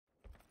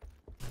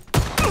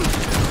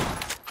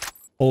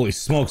Holy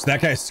smokes,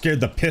 that guy scared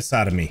the piss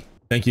out of me.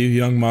 Thank you,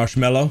 young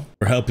marshmallow,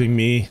 for helping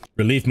me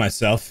relieve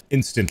myself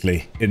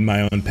instantly in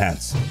my own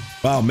pants.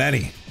 Wow,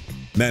 many.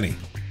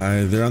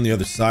 They're on the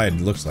other side,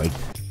 it looks like.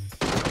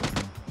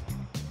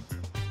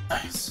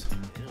 Nice.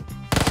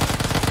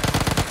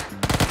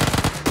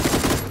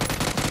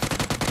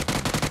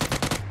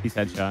 He's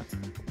headshot.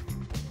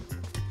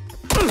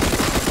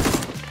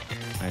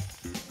 Nice.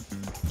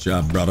 Good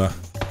job, brother.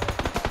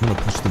 I'm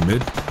gonna push the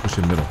mid, push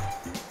in middle.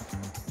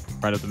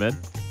 Right up the mid.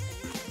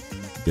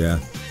 Yeah.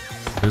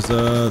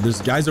 There's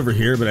guys over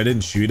here, but I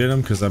didn't shoot at them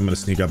because I'm gonna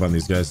sneak up on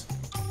these guys.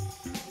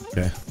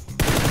 Okay.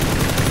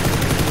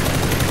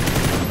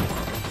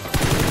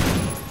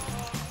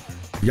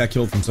 You got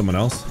killed from someone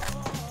else?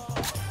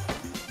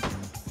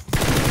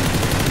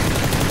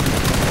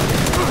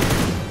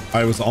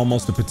 I was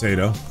almost a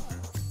potato.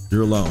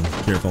 You're alone.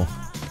 Careful.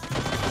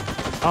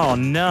 Oh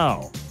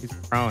no. He's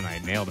prone. I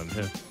nailed him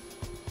too.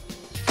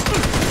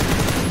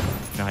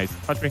 Nice.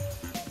 Touch me.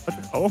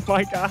 Oh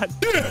my god.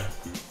 Yeah!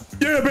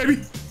 Yeah,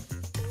 baby!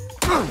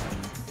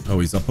 Oh,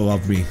 he's up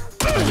above me.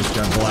 I just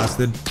got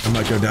blasted. I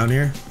might go down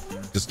here.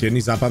 Just kidding.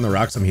 He's up on the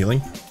rocks. I'm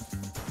healing.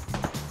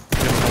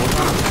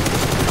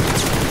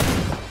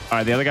 All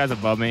right, the other guy's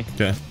above me.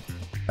 Okay.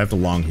 I have to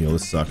long heal.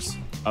 This sucks.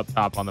 Up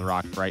top on the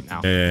rock right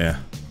now. Yeah.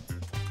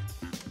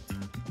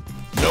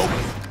 Nope.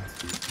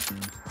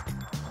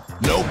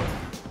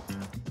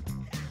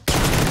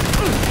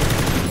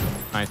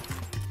 Nice.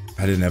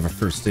 I didn't have a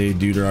first aid,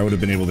 dude, or I would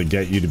have been able to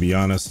get you, to be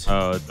honest.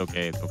 Oh, it's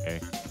okay. It's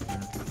okay.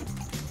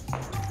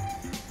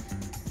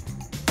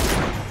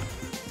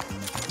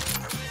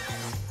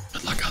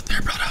 Good luck out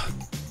there, brother.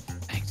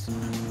 Thanks.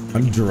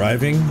 I'm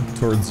driving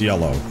towards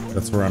yellow.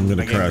 That's where I'm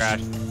gonna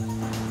crash.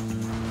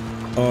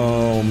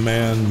 Oh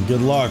man,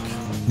 good luck.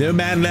 No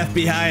man left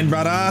behind,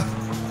 brother.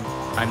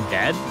 I'm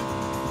dead?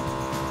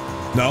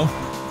 No?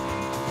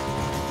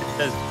 It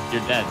says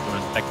you're dead. You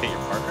want to spectate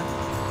your partner?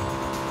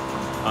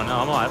 Oh no,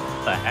 I'm alive.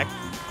 What the heck?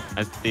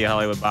 Nice to see you,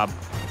 Hollywood Bob.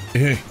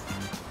 Hey,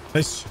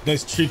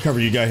 nice tree cover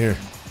you got here.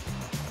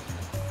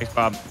 Thanks,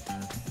 Bob.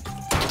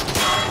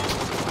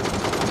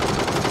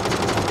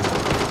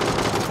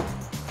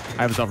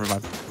 I have a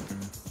self-revive.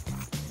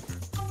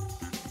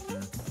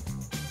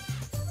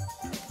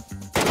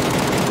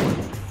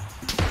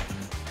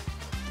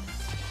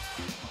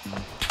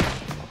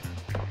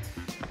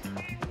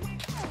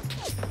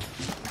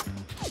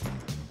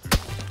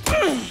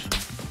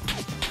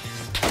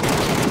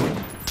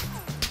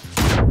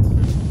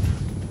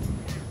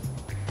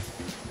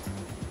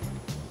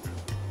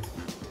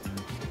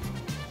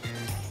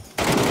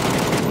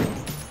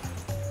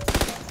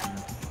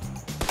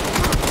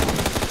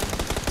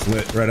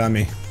 Lit right on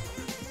me.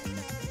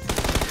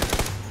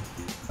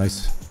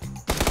 Nice.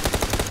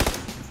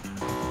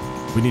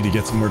 We need to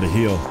get somewhere to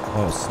heal.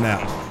 Oh snap.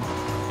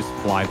 Just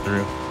fly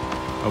through.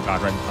 Oh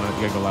god, right in front of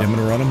it. You gotta go left. Yeah, I'm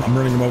gonna run him. I'm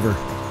running him over.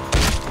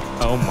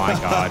 Oh my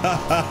god.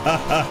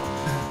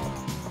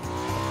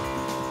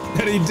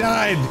 And he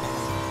died.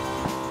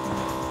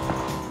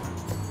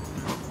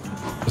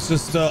 It's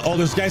just oh,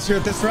 there's guys here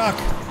at this rock.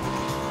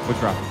 Which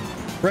rock?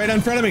 Right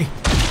in front of me.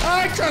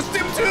 I trust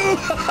him too.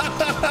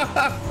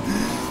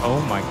 Oh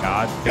my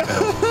god.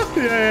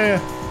 Yeah.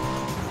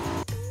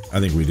 I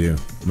think we do.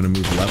 I'm gonna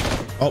move left.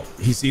 Oh,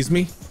 he sees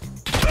me.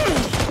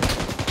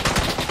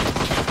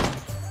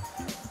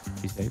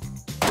 He's safe.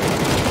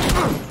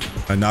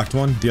 I knocked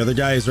one. The other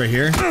guy is right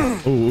here.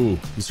 Ooh,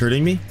 he's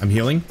hurting me. I'm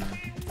healing.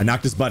 I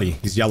knocked his buddy.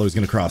 He's yellow. He's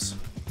gonna cross.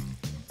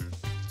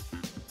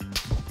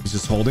 He's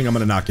just holding. I'm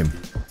gonna knock him.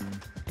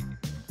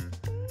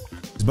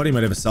 His buddy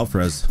might have a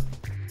self-res.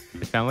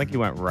 It sounded like he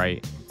went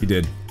right. He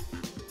did.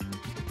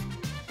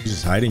 He's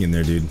just hiding in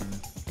there, dude.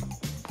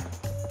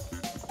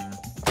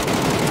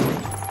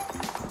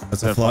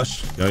 That's a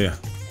flush. Oh yeah.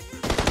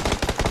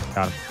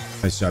 Got him.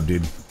 Nice job,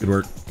 dude. Good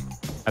work.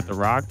 At the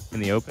rock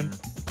in the open.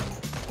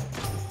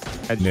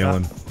 Headshot. Nail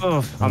him.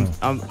 Oh,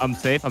 I'm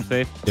safe. I'm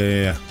safe.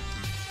 Yeah.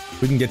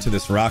 We can get to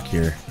this rock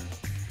here.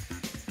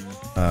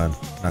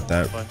 Not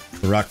that.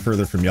 The rock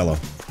further from yellow.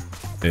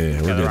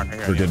 Yeah, we're good.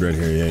 Right We're good right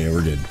here. Yeah,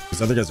 we're good.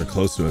 These other guys are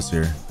close to us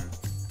here.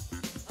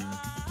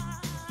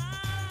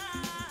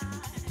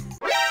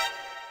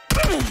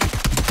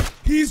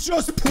 He's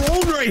just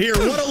prone right here.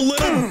 What a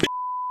little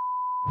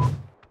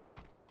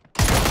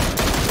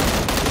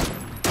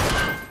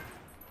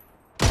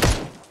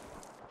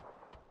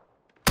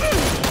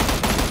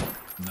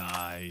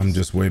Nice. I'm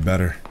just way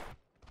better.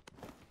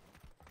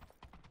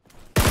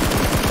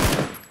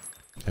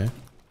 Okay.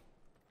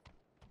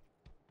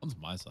 One's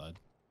my side.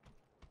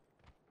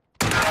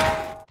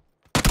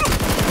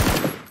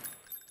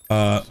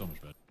 So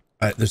much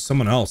better. There's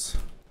someone else.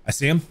 I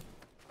see him.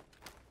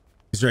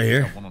 He's right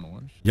here. One on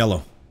orange.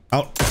 Yellow.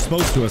 Out.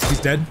 Exposed to us.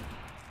 He's dead.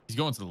 He's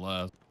going to the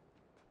left.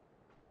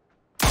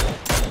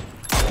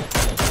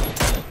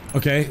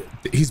 Okay.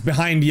 He's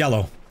behind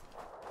yellow.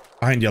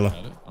 Behind yellow.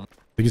 Got it. I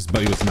think his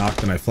buddy was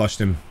knocked and I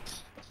flushed him.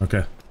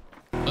 Okay.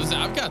 Listen,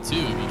 I've got two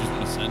if you just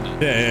want to send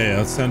it. Yeah.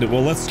 Let's send it.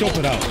 Well, let's scope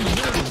it out.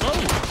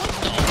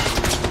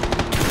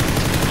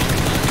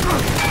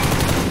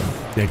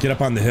 Yeah, get up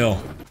on the hill.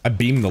 I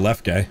beamed the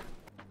left guy.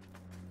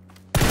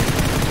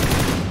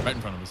 Right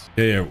in front of us.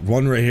 Yeah, yeah.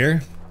 One right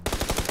here.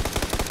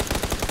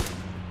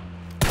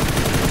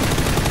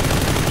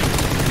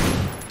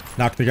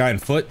 Knocked the guy in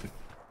foot.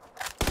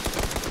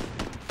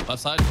 Left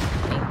side.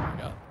 Oh my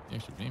god. He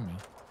actually beamed me.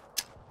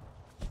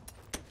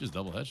 Just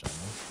double headshot, man.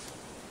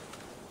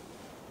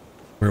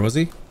 Where was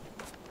he?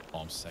 Oh,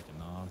 I'm second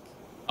knock.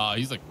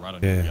 He's like right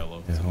on Yeah, your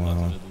yellow. yeah, So hold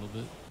on, left hold it a little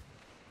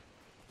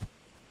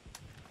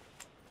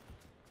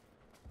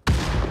bit.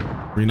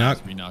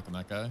 Re-knock. Re-knocking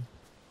that guy.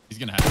 He's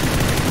gonna have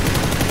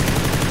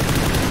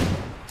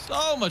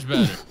so much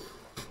better.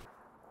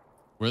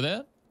 Where they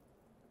at?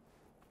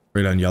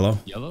 Right on yellow.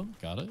 Yellow.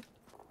 Got it.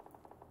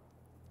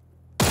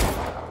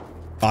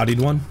 Bodied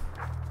one.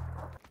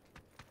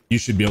 You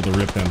should be able to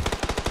rip them.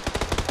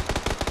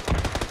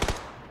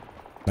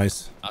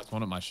 Nice. That's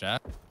one at my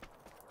shack.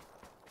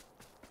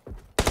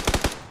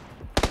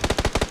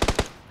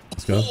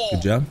 Let's go.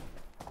 Good job.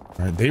 All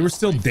right. They were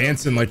still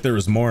dancing like there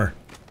was more.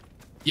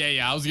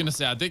 Yeah. I was gonna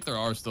say I think there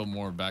are still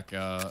more back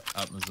out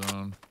in the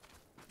zone.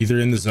 Either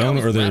in the zone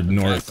or they're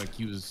north. Like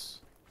he was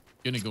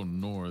gonna go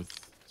north.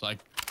 It's like,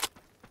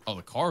 oh,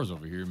 the car's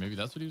over here. Maybe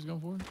that's what he was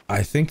going for.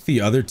 I think the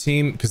other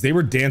team, because they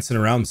were dancing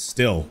around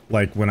still,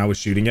 like when I was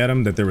shooting at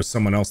them, that there was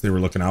someone else they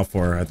were looking out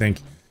for. I think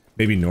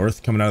maybe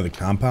north coming out of the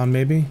compound,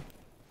 maybe.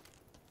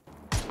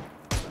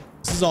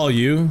 This is all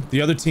you.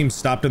 The other team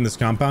stopped in this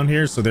compound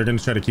here, so they're going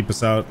to try to keep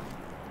us out.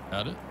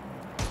 Got it.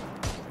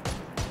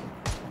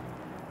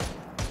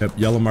 Yep,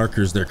 yellow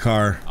markers, their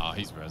car. Ah,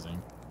 he's rezzing.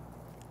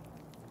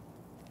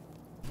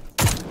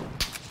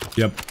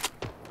 Yep.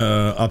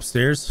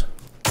 Upstairs.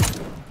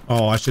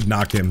 Oh, I should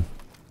knock him.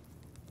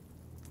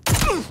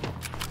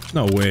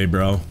 No way,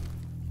 bro.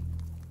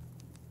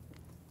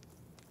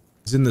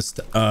 He's in this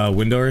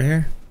window right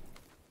here.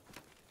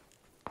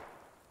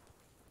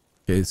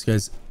 Okay, this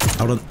guy's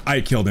out on.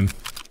 I killed him.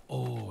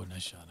 Oh,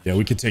 nice shot. Yeah,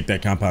 we could take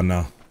that compound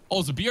now.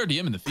 Oh, it's a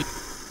BRDM in the field.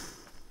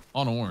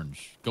 On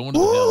orange. Going to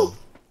the hill.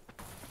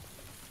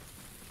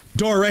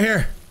 Door right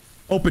here.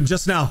 Open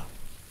just now.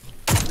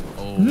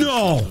 Oh,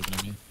 no. He's looking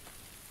at me.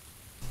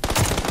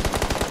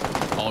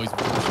 Oh, he's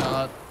one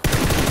shot.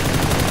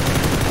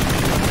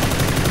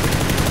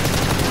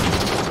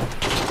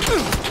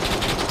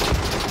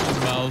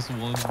 Mouse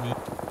wants me.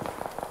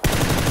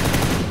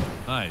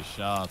 Nice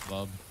shot,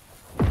 bub.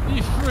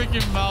 You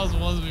freaking mouse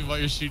wants me while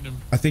you're shooting him.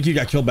 I think you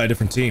got killed by a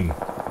different team.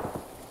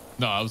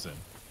 No, I was in.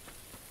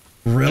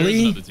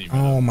 Really? Another team right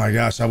Oh now. my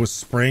gosh, I was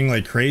spraying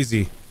like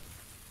crazy.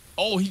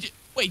 Oh,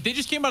 wait, they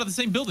just came out of the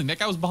same building. That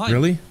guy was behind.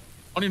 Really?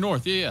 On your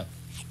north, yeah.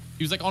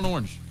 He was like on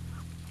orange.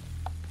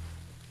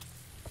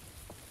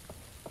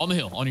 On the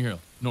hill, on your hill,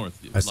 north.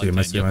 I see him,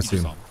 I see him, I see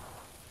him. saw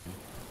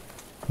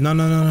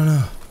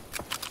No.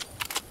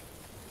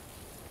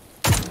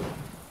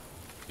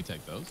 We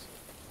take those.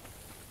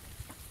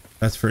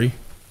 That's free.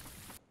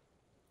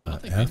 I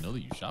think they know that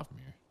you shot from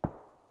here.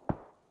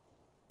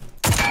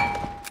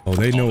 Oh,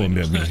 they know him,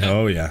 know. me.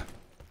 Oh yeah.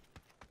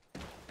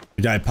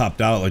 The guy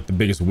popped out like the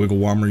biggest wiggle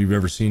warmer you've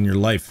ever seen in your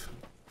life.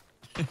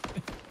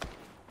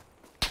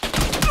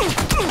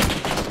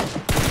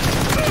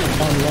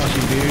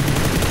 Unlucky, dude.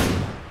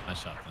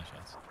 Nice shot, nice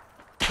shots.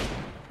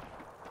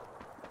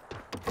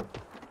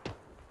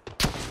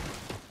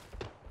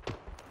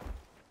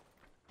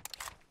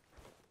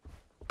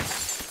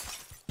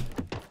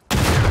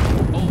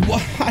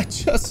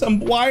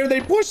 Why are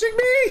they pushing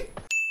me?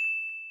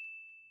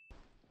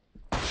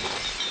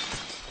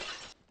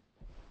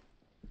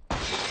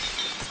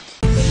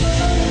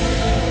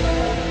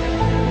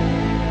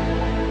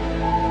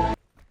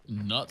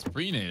 Nuts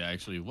pre-nade,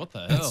 actually. What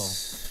the hell?